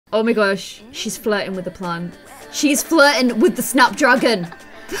Oh my gosh, she's flirting with the plant. She's flirting with the snapdragon.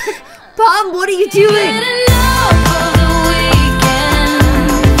 Palm, what are you doing?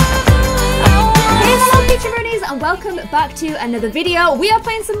 And welcome back to another video. We are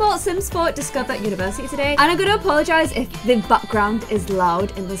playing some more Sims 4 Discover University today, and I'm going to apologize if the background is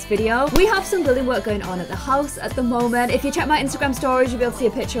loud in this video. We have some building work going on at the house at the moment. If you check my Instagram stories, you'll be able to see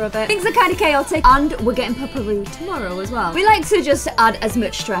a picture of it. Things are kind of chaotic, and we're getting Pepperoo tomorrow as well. We like to just add as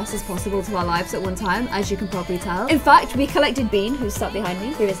much stress as possible to our lives at one time, as you can probably tell. In fact, we collected Bean, who's sat behind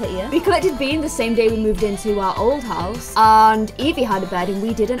me. Here is her ear. We collected Bean the same day we moved into our old house, and Evie had a bed and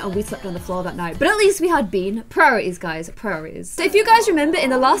we didn't, and we slept on the floor that night. But at least we had Bean. Priorities, guys, priorities. So if you guys remember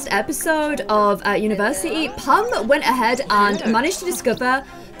in the last episode of University, Pam went ahead and managed to discover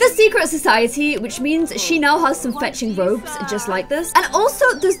the secret society, which means she now has some fetching robes just like this. And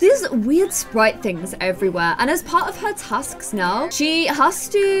also there's these weird sprite things everywhere. And as part of her tasks now, she has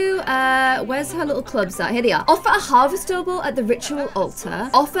to, where's her little clubs at? Here they are. Offer a harvestable at the ritual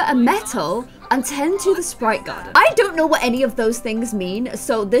altar, offer a metal, and tend to the sprite garden. I don't know what any of those things mean,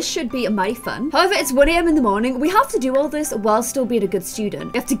 so this should be mighty fun. However, it's 1 AM in the morning. We have to do all this while still being a good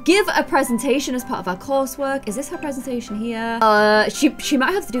student. We have to give a presentation as part of our coursework. Is this her presentation here? She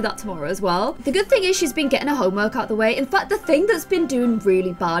might have to do that tomorrow as well. The good thing is she's been getting her homework out the way. In fact, the thing that's been doing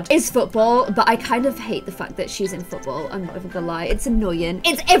really bad is football, but I kind of hate the fact that she's in football. I'm not even gonna lie, it's annoying.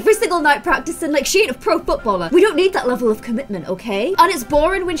 It's every single night practicing, like she ain't a pro footballer. We don't need that level of commitment, okay? And it's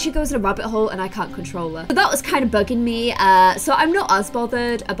boring when she goes in a rabbit hole and I can't control her. But that was kind of bugging me, so I'm not as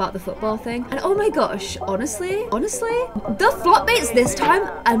bothered about the football thing. And oh my gosh, honestly, the flatmates this time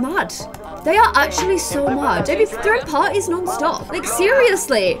are mad. They are actually so mad. They be throwing parties non-stop. Like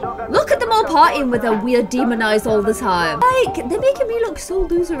seriously, look at them all partying with their weird demonized all the time. Like they're making me look so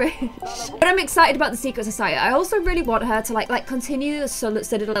loserish. But I'm excited about the secret society. I also really want her to like continue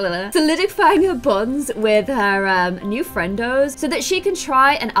solidifying her bonds with her new friendos so that she can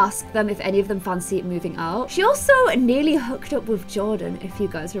try and ask them if any of them fancy moving out. She also nearly hooked up with Jordan, if you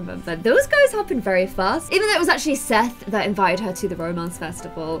guys remember. Those guys happened very fast. Even though it was actually Seth that invited her to the romance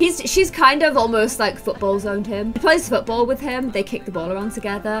festival. She's kind of almost like football zoned him. She plays football with him. They kick the ball around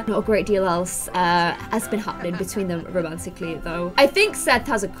together. Not a great deal else has been happening between them romantically though. I think Seth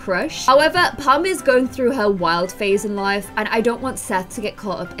has a crush. However, Pam is going through her wild phase in life and I don't want Seth to get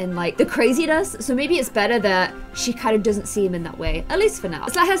caught up in like the craziness. So maybe it's better that she kind of doesn't see him in that way, at least for now.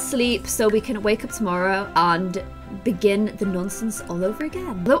 Let's let her sleep so we can wake up tomorrow and begin the nonsense all over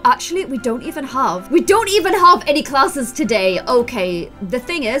again. Though actually we don't even have any classes today. Okay, the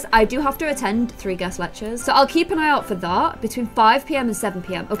thing is I do have to attend 3 guest lectures, so I'll keep an eye out for that between 5 PM and 7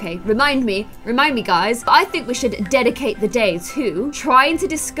 PM. Okay, remind me guys. But I think we should dedicate the day to trying to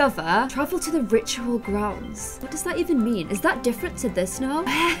discover travel to the ritual grounds. What does that even mean? Is that different to this now?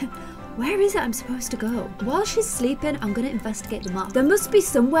 Where is it I'm supposed to go? While she's sleeping, I'm gonna investigate the map. There must be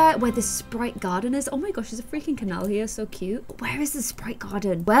somewhere where the sprite garden is. Oh my gosh, there's a freaking canal here, so cute. Where is the sprite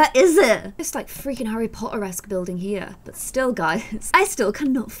garden? Where is it? It's like freaking Harry Potter-esque building here. But still, guys, I still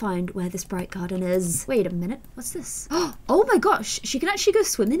cannot find where the sprite garden is. Wait a minute, what's this? Oh my gosh, she can actually go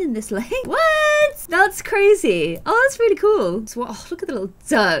swimming in this lake. What? That's crazy. Oh, that's really cool. So, oh, look at the little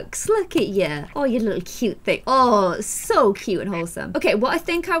ducks. Look at you. Oh, you little cute thing. Oh, so cute and wholesome. Okay, what I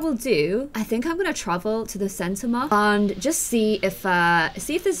think I will do, I think I'm gonna travel to the center map and just see if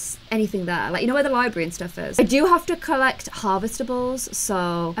there's anything there, like you know where the library and stuff is. I do have to collect harvestables,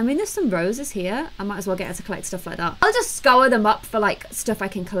 so I mean there's some roses here. I might as well get her to collect stuff like that. I'll just scour them up for like stuff I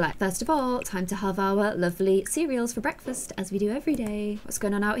can collect. First of all, time to have our lovely cereals for breakfast, as we do every day. What's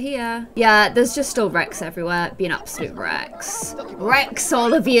going on out here? Yeah, there's just still wrecks everywhere, being absolute wrecks. Wrecks,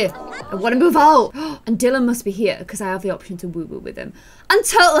 all of you. I want to move out. And Dylan must be here because I have the option to woo-woo with him. And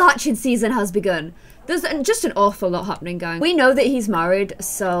turtle hatching season has begun. There's just an awful lot happening, guys. We know that he's married,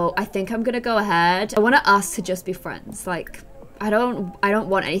 so I think I'm gonna go ahead. I want to ask to just be friends. Like, I don't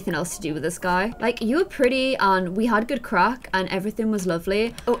want anything else to do with this guy. Like, you were pretty and we had good crack and everything was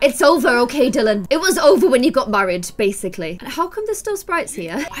lovely. Oh, it's over, okay, Dylan. It was over when you got married, basically. And how come there's still sprites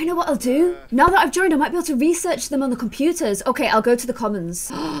here? I know what I'll do. Now that I've joined, I might be able to research them on the computers. Okay, I'll go to the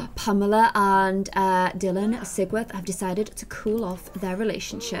commons. Pamela and Dylan Sigworth have decided to cool off their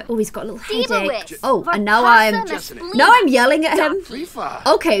relationship. Oh, he's got a little headache. Oh, and now I'm yelling at him.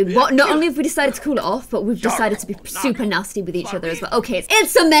 Okay, what? Not only have we decided to cool it off, but we've decided to be super nasty with each other as well. Okay,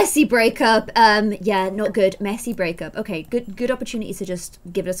 it's a messy breakup. Yeah, not good. Messy breakup. Okay, good opportunity to just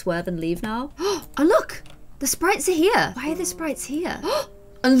give it a swerve and leave now. And look, the sprites are here. Why are the sprites here?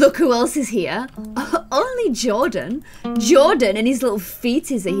 And look who else is here. Only Jordan. Jordan and his little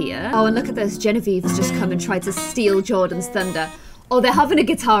feeties are here. Oh, and look at this. Genevieve's just come and tried to steal Jordan's thunder. Oh, they're having a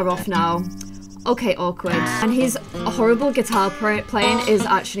guitar off now. Okay, awkward. And his horrible guitar playing is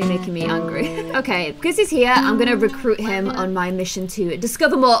actually making me angry. Okay, because he's here, I'm gonna recruit him on my mission to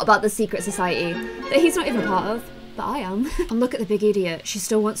discover more about the secret society that he's not even a part of. But I am. And look at the big idiot. She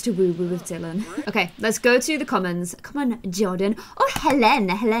still wants to woo-woo with Dylan. Okay, let's go to the commons. Come on, Jordan. Oh, Helen.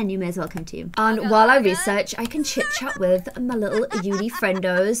 Helen, you may as well come too. And while I research, I can chit-chat with my little uni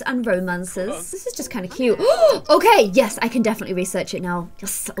friendos and romances. This is just kind of cute. Okay, yes, I can definitely research it now.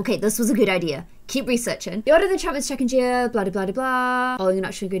 Yes, okay, this was a good idea. Keep researching. The order of the enchantments check and gear, blah, blah, blah, blah. All your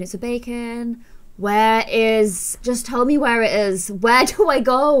natural ingredients of bacon. Where is... Just tell me where it is. Where do I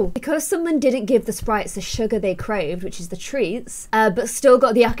go? Because someone didn't give the sprites the sugar they craved, which is the treats, but still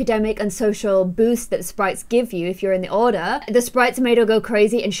got the academic and social boost that the sprites give you if you're in the order, the sprites made her go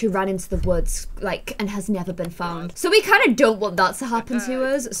crazy and she ran into the woods, like, and has never been found. So we kind of don't want that to happen to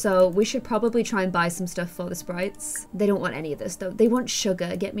us, so we should probably try and buy some stuff for the sprites. They don't want any of this, though. They want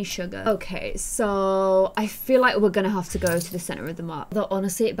sugar. Get me sugar. Okay, so I feel like we're gonna have to go to the center of the map. Though,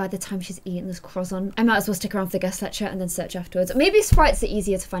 honestly, by the time she's eaten this croissant, I might as well stick around for the guest lecture and then search afterwards. Maybe sprites are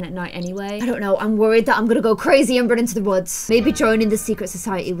easier to find at night anyway. I don't know. I'm worried that I'm gonna go crazy and run into the woods. Maybe joining the secret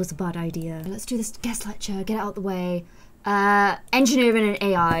society was a bad idea. Let's do this guest lecture. Get it out the way. Engineering and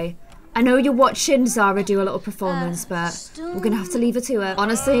AI. I know you're watching Zara do a little performance, but we're gonna have to leave her to it.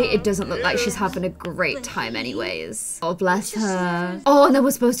 Honestly, it doesn't look like she's having a great time anyways. Oh, bless her. Oh, and then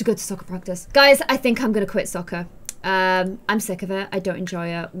we're supposed to go to soccer practice. Guys, I think I'm gonna quit soccer. I'm sick of it. I don't enjoy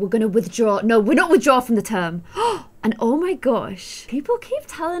it. We're gonna withdraw. No, we're not withdraw from the term. And oh my gosh, people keep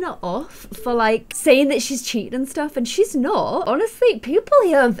telling her off for like saying that she's cheating and stuff, and she's not. Honestly, people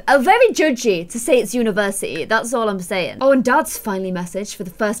here are very judgy to say it's university. That's all I'm saying. Oh, and Dad's finally messaged for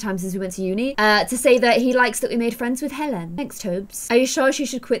the first time since we went to uni to say that he likes that we made friends with Helen. Thanks, Tobes. Are you sure she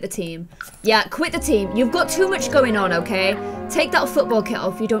should quit the team? Yeah, quit the team. You've got too much going on, okay? Take that football kit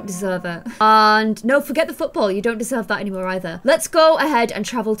off. You don't deserve it. And no, forget the football. You don't deserve that anymore either. Let's go ahead and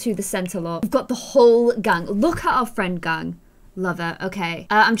travel to the center lot. We've got the whole gang. Look at our friend gang. Love it. Okay.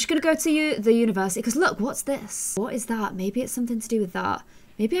 I'm just gonna go to the university because look, what's this? What is that? Maybe it's something to do with that.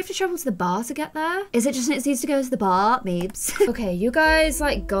 Maybe I have to travel to the bar to get there? Is it just it needs to go to the bar? Maybe. Okay, you guys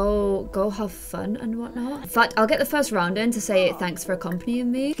like go have fun and whatnot. In fact, I'll get the first round in to say thanks for accompanying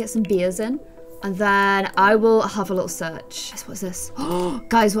me. Get some beers in. And then I will have a little search. Guys, what's this?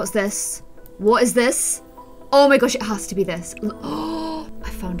 Guys, what's this? What is this? Oh my gosh, it has to be this. Oh, I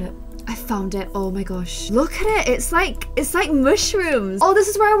found it. I found it. Oh my gosh. Look at it. It's like mushrooms. Oh, this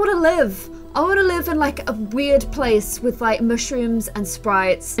is where I want to live. I want to live in like a weird place with like mushrooms and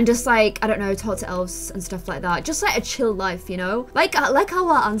sprites and just like, I don't know, talk to elves and stuff like that. Just like a chill life, you know? Like how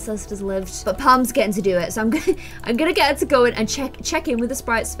our ancestors lived. But Pam's getting to do it. So I'm gonna get her to go in and check in with the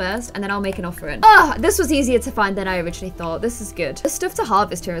sprites first, and then I'll make an offering. Oh, this was easier to find than I originally thought. This is good. There's stuff to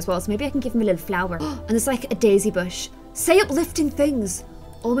harvest here as well, so maybe I can give him a little flower. And there's like a daisy bush. Say uplifting things.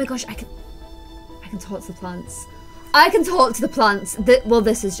 Oh my gosh, I can talk to the plants. I can talk to the plants. Well,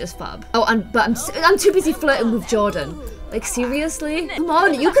 this is just fab. Oh, but I'm too busy flirting with Jordan. Like, seriously? Come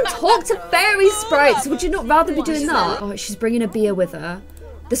on, you can talk to fairy sprites. Would you not rather be doing that? Oh, she's bringing a beer with her.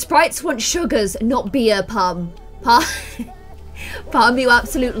 The sprites want sugars, not beer, Pam. Pam, you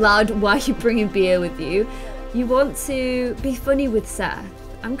absolute lad, why are you bringing beer with you? You want to be funny with Seth.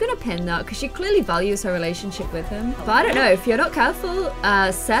 I'm gonna pin that because she clearly values her relationship with him. But I don't know, if you're not careful,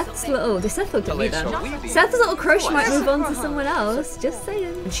 Seth's Seth looked at me then. Seth's little crush might move on to someone else, just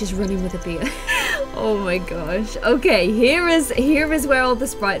saying. And she's running with a beer. Oh my gosh. Okay, here is where all the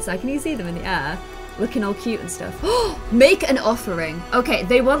sprites are. Can you see them in the air? Looking all cute and stuff. Make an offering. Okay,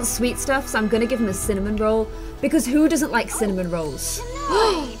 they want sweet stuff, so I'm gonna give them a cinnamon roll because who doesn't like cinnamon rolls?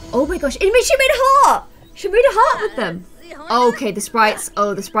 Oh my gosh, she made a heart! She made a heart with them. Okay, the sprites.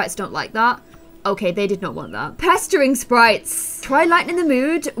 Oh, the sprites don't like that. Okay, they did not want that. Pestering sprites. Try lightening the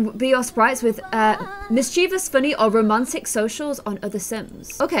mood. Be your sprites with mischievous, funny, or romantic socials on other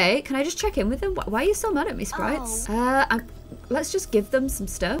Sims. Okay, can I just check in with them? Why are you so mad at me, sprites? Let's just give them some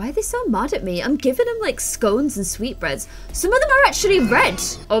stuff. Why are they so mad at me? I'm giving them like scones and sweetbreads. Some of them are actually red.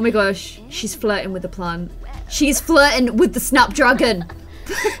 Oh my gosh, she's flirting with the plant. She's flirting with the snapdragon.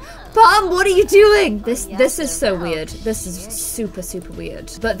 Pam, what are you doing? This is so weird. This is super, super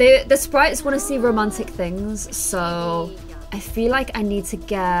weird. But the sprites want to see romantic things, so I feel like I need to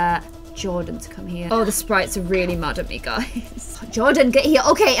get Jordan to come here. Oh, the sprites are really mad at me, guys. Jordan, get here.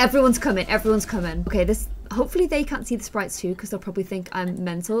 Okay, everyone's coming. Everyone's coming. Okay, hopefully they can't see the sprites too, because they'll probably think I'm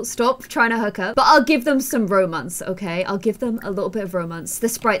mental. Stop trying to hook up. But I'll give them some romance, okay? I'll give them a little bit of romance. The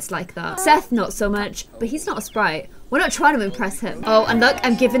sprites like that. Seth, not so much, but he's not a sprite. We're not trying to impress him. Oh, and look,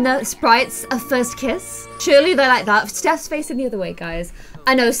 I'm giving the sprites a first kiss. Surely they're like that. Steph's facing the other way, guys.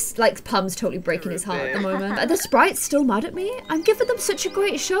 I know, like, Pam's totally breaking his heart at the moment. Are the sprites still mad at me? I'm giving them such a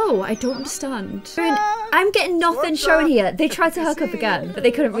great show. I don't understand. I'm getting nothing shown here. They tried to hook up again, but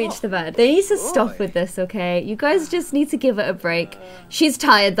they couldn't reach the bed. They need to stop with this, okay? You guys just need to give it a break. She's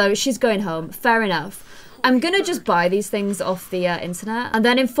tired, though. She's going home. Fair enough. I'm gonna just buy these things off the internet. And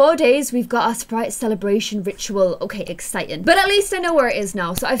then in 4 days, we've got our Sprite celebration ritual. Okay, exciting. But at least I know where it is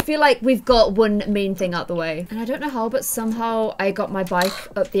now. So I feel like we've got one main thing out the way. And I don't know how, but somehow I got my bike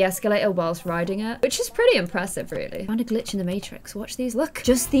up the escalator whilst riding it, which is pretty impressive, really. Found a glitch in the Matrix. Watch these. Look,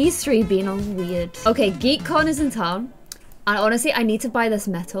 just these three being all weird. Okay, GeekCon is in town. And honestly, I need to buy this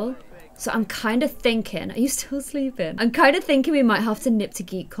metal. So I'm kind of thinking, are you still sleeping? I'm kind of thinking we might have to nip to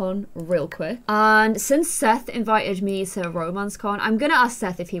GeekCon real quick. And since Seth invited me to RomanceCon, I'm gonna ask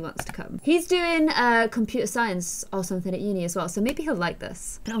Seth if he wants to come. He's doing computer science or something at uni as well, so maybe he'll like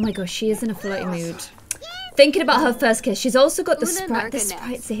this. And oh my gosh, she is in a flirty mood. Thinking about her first kiss. She's also got the sprite. The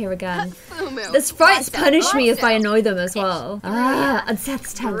sprites are here again. The sprites punish me if I annoy them as well. Ah, and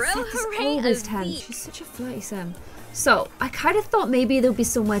Seth's tense. Seth is always tense. She's such a flirty sim. So, I kind of thought maybe there'd be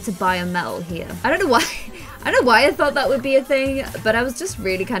somewhere to buy a medal here. I don't know why. I don't know why I thought that would be a thing, but I was just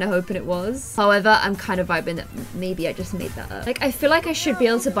really kind of hoping it was. However, I'm kind of vibing that maybe I just made that up. Like, I feel like I should be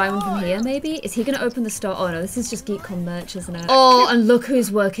able to buy one from here, maybe? Is he going to open the store? Oh, no, this is just GeekCon merch, isn't it? Oh, and look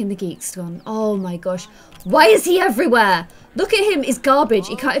who's working the GeekCon. Oh, my gosh. Why is he everywhere? Look at him, he's garbage.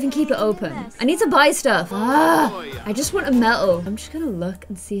 He can't even keep it open. I need to buy stuff. Ah, I just want a medal. I'm just going to look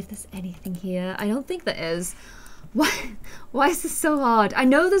and see if there's anything here. I don't think there is. Why is this so hard? I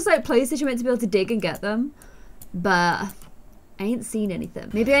know there's like places you're meant to be able to dig and get them, but I ain't seen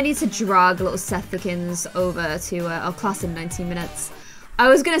anything. Maybe I need to drag little Seth Thickens over to our class in 19 minutes. I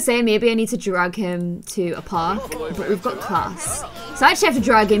was gonna say maybe I need to drag him to a park, but we've got class. So I actually have to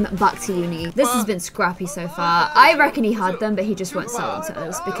drag him back to uni. This has been scrappy so far. I reckon he had them, but he just won't sell them to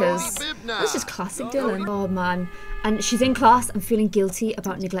us because that's just classic Dylan. Oh man. And she's in class. I'm feeling guilty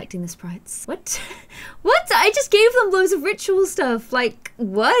about neglecting the sprites. What? What? I just gave them loads of ritual stuff. Like,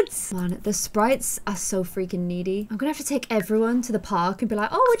 what? Man, the sprites are so freaking needy. I'm gonna have to take everyone to the park and be like,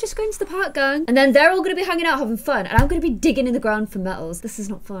 oh, we're just going to the park, gang. And then they're all gonna be hanging out having fun. And I'm gonna be digging in the ground for metals. This is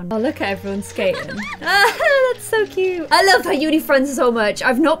not fun. Oh, look at everyone skating. Ah, that's so cute. I love her uni friends so much.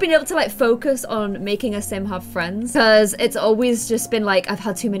 I've not been able to like focus on making a sim have friends because it's always just been like, I've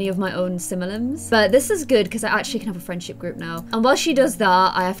had too many of my own similims. But this is good because I actually can have a friendship group now. And while she does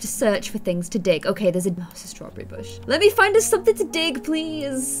that, I have to search for things to dig. Okay, there's a strawberry bush. Let me find us something to dig,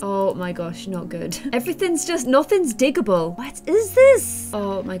 please. Oh my gosh, not good. Everything's just, nothing's diggable. What is this?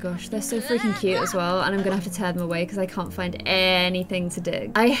 Oh my gosh, they're so freaking cute as well. And I'm gonna have to tear them away because I can't find anything to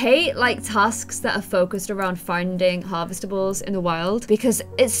dig. I hate like tasks that are focused around finding harvestables in the wild because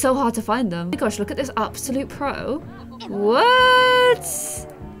it's so hard to find them. Oh my gosh, look at this absolute pro. What?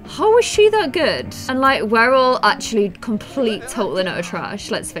 How is she that good? And like, we're all actually complete total and utter trash,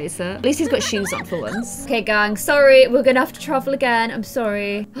 let's face it. At least he's got shoes on for once. Okay, gang, sorry, we're gonna have to travel again. I'm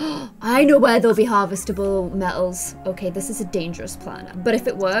sorry. I know where there'll be harvestable metals. Okay, this is a dangerous plan, but if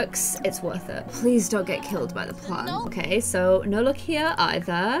it works, it's worth it. Please don't get killed by the plan. Okay, so no luck here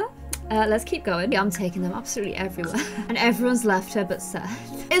either. Let's keep going. Yeah, I'm taking them absolutely everywhere. And everyone's left her but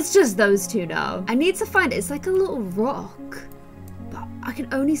Seth. It's just those two now. I need to find it. It's like a little rock. But I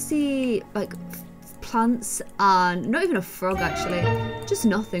can only see like plants and not even a frog actually. Just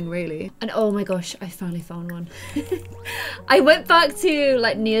nothing really. And oh my gosh, I finally found one. I went back to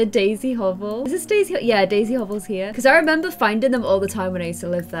like near Daisy Hovel. Is this Daisy? Yeah, Daisy Hovel's here. Because I remember finding them all the time when I used to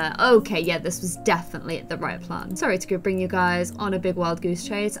live there. Okay, yeah, this was definitely the right plan. Sorry to bring you guys on a big wild goose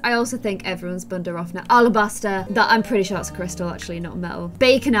chase. I also think everyone's bundle off now. Alabaster. That I'm pretty sure that's a crystal actually, not metal.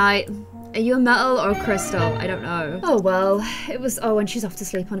 Baconite. Are you a metal or a crystal? I don't know. Oh well, it was, oh, and she's off to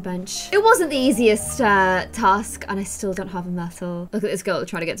sleep on a bench. It wasn't the easiest task and I still don't have a metal. Look at this girl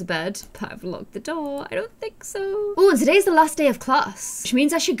trying to get to bed, but I've locked the door. I don't think so. Oh, and today's the last day of class, which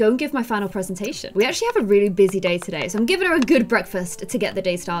means I should go and give my final presentation. We actually have a really busy day today, so I'm giving her a good breakfast to get the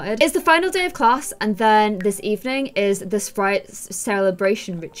day started. It's the final day of class and then this evening is the Sprite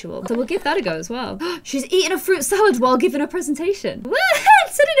celebration ritual. So we'll give that a go as well. She's eating a fruit salad while giving a presentation. What?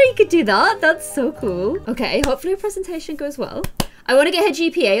 I didn't know you could do that. That's so cool. Okay, hopefully her presentation goes well. I want to get her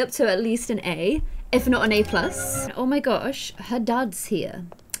GPA up to at least an A, if not an A+. Oh my gosh, her dad's here.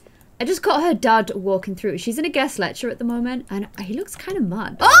 I just caught her dad walking through. She's in a guest lecture at the moment, and he looks kind of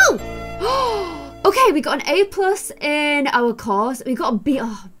mad. Oh! Okay, we got an A plus in our course. We got a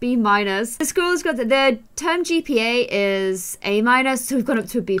B minus. The school's got their term GPA is A minus, so we've gone up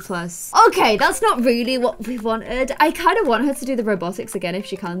to a B plus. Okay, that's not really what we wanted. I kind of want her to do the robotics again if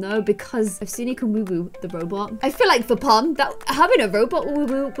she can though, because I've seen you can woo-woo the robot. I feel like for Pom, that having a robot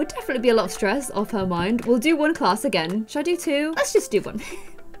woo-woo would definitely be a lot of stress off her mind. We'll do 1 class again. Should I do 2? Let's just do 1.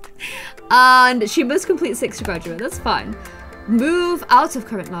 And she must complete 6 to graduate. That's fine. Move out of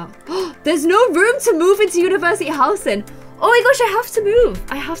current law. There's no room to move into university housing. Oh my gosh, I have to move.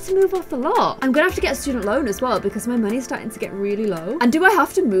 I have to move off the lot. I'm gonna have to get a student loan as well because my money's starting to get really low. And do I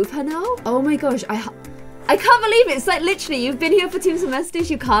have to move her now? Oh my gosh, I can't believe it. It's like literally, you've been here for 2 semesters.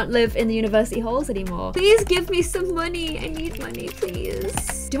 You can't live in the university halls anymore. Please give me some money. I need money,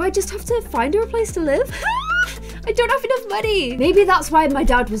 please. Do I just have to find her a place to live? I don't have enough money. Maybe that's why my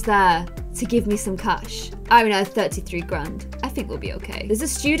dad was there, to give me some cash. I mean, I have 33 grand. I think we'll be okay. There's a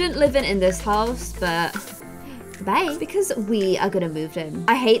student living in this house, but bye. Because we are gonna move in.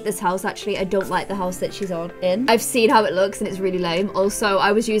 I hate this house, actually. I don't like the house that she's in. I've seen how it looks and it's really lame. Also,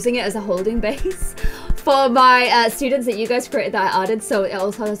 I was using it as a holding base for my students that you guys created that I added, so it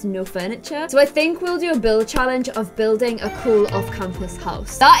also has no furniture. So I think we'll do a build challenge of building a cool off-campus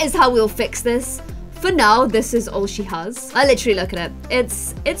house. That is how we'll fix this. For now, this is all she has. I literally look at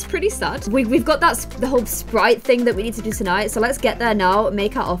it. It's pretty sad. We've got the whole sprite thing that we need to do tonight. So let's get there now,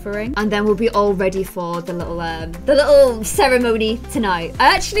 make our offering, and then we'll be all ready for the little ceremony tonight.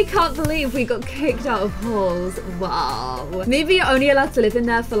 I actually can't believe we got kicked out of halls. Wow. Maybe you're only allowed to live in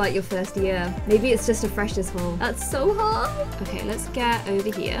there for like your first year. Maybe it's just a freshers hall. That's so hard. Okay, let's get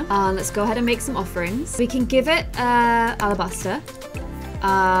over here. Let's go ahead and make some offerings. We can give it alabaster.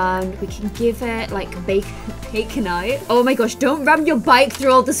 And we can give it like baconite. Oh my gosh, don't ram your bike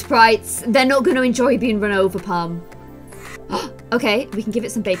through all the sprites. They're not going to enjoy being run over, Palm. Okay, we can give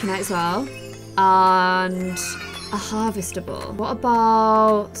it some baconite as well. And a harvestable. What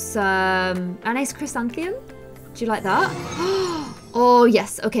about a nice chrysanthemum? Do you like that? Oh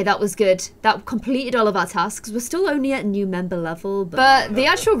yes, okay, that was good. That completed all of our tasks. We're still only at new member level, but the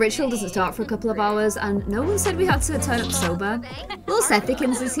actual ritual doesn't start for a couple of hours, and no one said we had to turn up sober. Little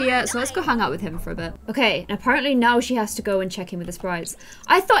Sethikins is here, so let's go hang out with him for a bit. Okay, and apparently now she has to go and check in with the sprites.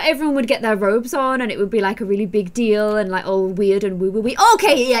 I thought everyone would get their robes on, and it would be like a really big deal, and like all weird and woo-woo-wee.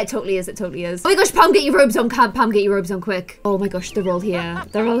 Okay, yeah, it totally is, it totally is. Oh my gosh, Pam, get your robes on, Pam, get your robes on quick. Oh my gosh, they're all here.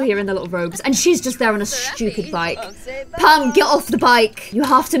 They're all here in their little robes, and she's just there on a stupid bike. Pam, get off the bike. You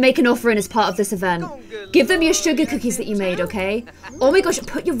have to make an offering as part of this event. Give them your sugar cookies that you made, okay? Oh my gosh,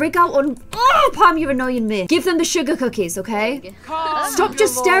 put your rig out on... Oh, Pam, you're annoying me. Give them the sugar cookies, okay? Stop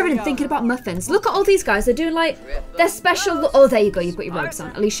just staring and thinking about muffins. Look at all these guys. They're doing like their special... Oh, there you go. You've got your robes on.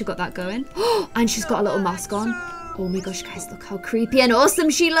 At least you got that going. And she's got a little mask on. Oh my gosh, guys, look how creepy and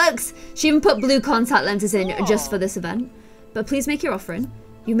awesome she looks. She even put blue contact lenses in just for this event. But please make your offering.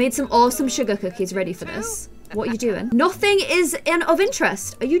 You made some awesome sugar cookies ready for this. What are you doing? Nothing is of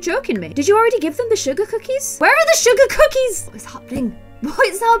interest. Are you joking me? Did you already give them the sugar cookies? Where are the sugar cookies? What is happening? What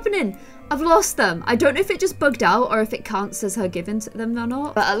is happening? I've lost them. I don't know if it just bugged out or if it counts as her giving them or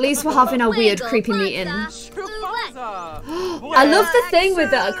not. But at least we're having our weird creepy meeting. I love the thing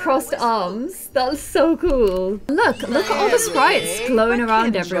with the crossed arms. That's so cool. Look at all the sprites glowing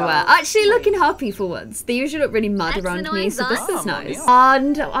around everywhere. Actually looking happy for once. They usually look really mad around me, so this is nice.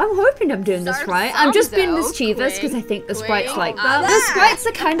 And I'm hoping I'm doing this right. I'm just being mischievous because I think the sprites like that. The sprites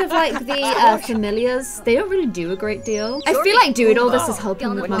are kind of like the familiars. They don't really do a great deal. I feel like doing all this is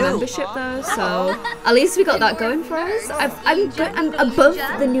helping with my membership though. So at least we got that going for us. I'm above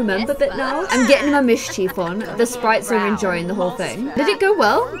the new member bit now. I'm getting my mischief on. The sprites are enjoying the whole thing. Did it go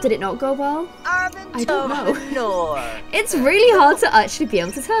well? Did it not go well? I don't know. It's really hard to actually be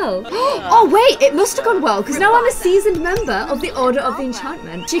able to tell. Oh wait, it must have gone well because now I'm a seasoned member of the Order of the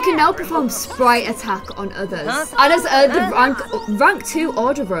Enchantment. She can now perform sprite attack on others. And has earned the rank 2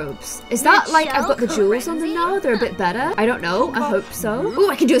 order robes. Is that like I've got the jewels on them now? They're a bit better. I don't know. I hope so.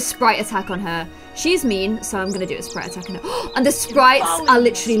 Oh, I can do a sprite attack on her. She's mean, so I'm gonna do a sprite attack on her. And the sprites are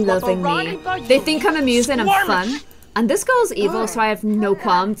literally loving me. They think I'm amusing and fun. And this girl's evil, so I have no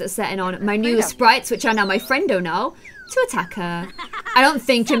qualms at setting on my new sprites, which are now my friendo now, to attack her. I don't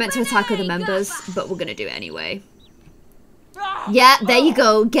think you're meant to attack other members, but we're gonna do it anyway. Yeah, there you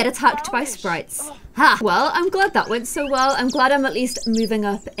go. Get attacked by sprites. Ha! Well, I'm glad that went so well. I'm glad I'm at least moving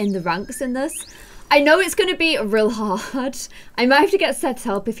up in the ranks in this. I know it's gonna be real hard. I might have to get Seth's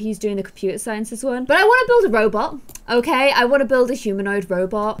help if he's doing the computer sciences one. But I want to build a robot, okay? I want to build a humanoid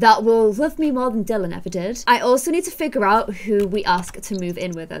robot that will love me more than Dylan ever did. I also need to figure out who we ask to move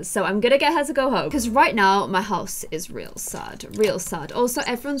in with us. So I'm gonna get her to go home. Because right now, my house is real sad. Real sad. Also,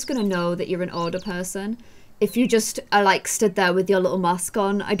 everyone's gonna know that you're an order person. If you just are like stood there with your little mask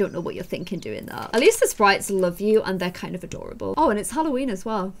on, I don't know what you're thinking doing that. At least the sprites love you and they're kind of adorable. Oh, and it's Halloween as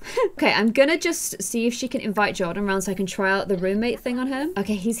well. Okay, I'm gonna just see if she can invite Jordan around so I can try out the roommate thing on him.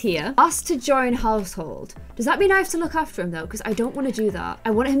 Okay, he's here. Asked to join household. Does that mean I have to look after him though? Because I don't want to do that.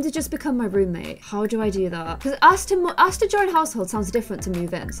 I want him to just become my roommate. How do I do that? Because asked to join household sounds different to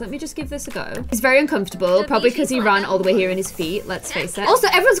move in. So let me just give this a go. He's very uncomfortable, probably because he ran all the way here in his feet, let's face it. Also,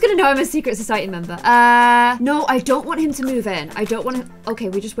 everyone's gonna know I'm a secret society member. No, I don't want him to move in. I don't want him. Okay,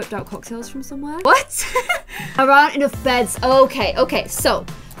 we just whipped out cocktails from somewhere. What? Around enough beds. Okay, so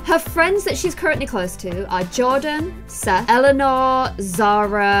her friends that she's currently close to are Jordan, Seth, Eleanor,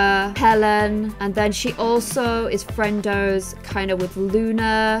 Zara, Helen, and then she also is friendos kind of with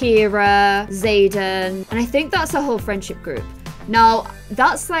Luna, Kira, Zayden, and I think that's her whole friendship group. Now,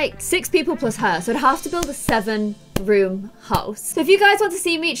 that's like 6 people plus her, so I'd have to build a 7-room house. So if you guys want to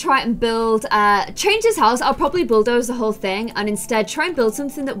see me try and build, change this house, I'll probably bulldoze the whole thing and instead try and build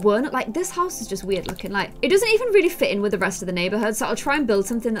something that won't, like this house is just weird looking, like it doesn't even really fit in with the rest of the neighborhood, so I'll try and build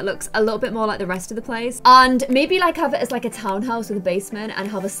something that looks a little bit more like the rest of the place and maybe like have it as like a townhouse with a basement and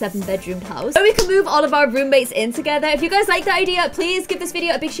have a 7-bedroom house. So we can move all of our roommates in together. If you guys like that idea, please give this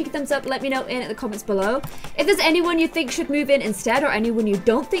video a big cheeky thumbs up, let me know in the comments below. If there's anyone you think should move in instead or anyone you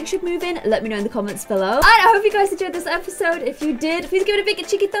don't think should move in, let me know in the comments below. And I hope you guys enjoyed this episode. If you did, please give it a big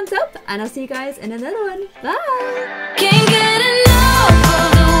cheeky thumbs up and I'll see you guys in another one. Bye! Can't get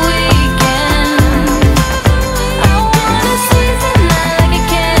enough of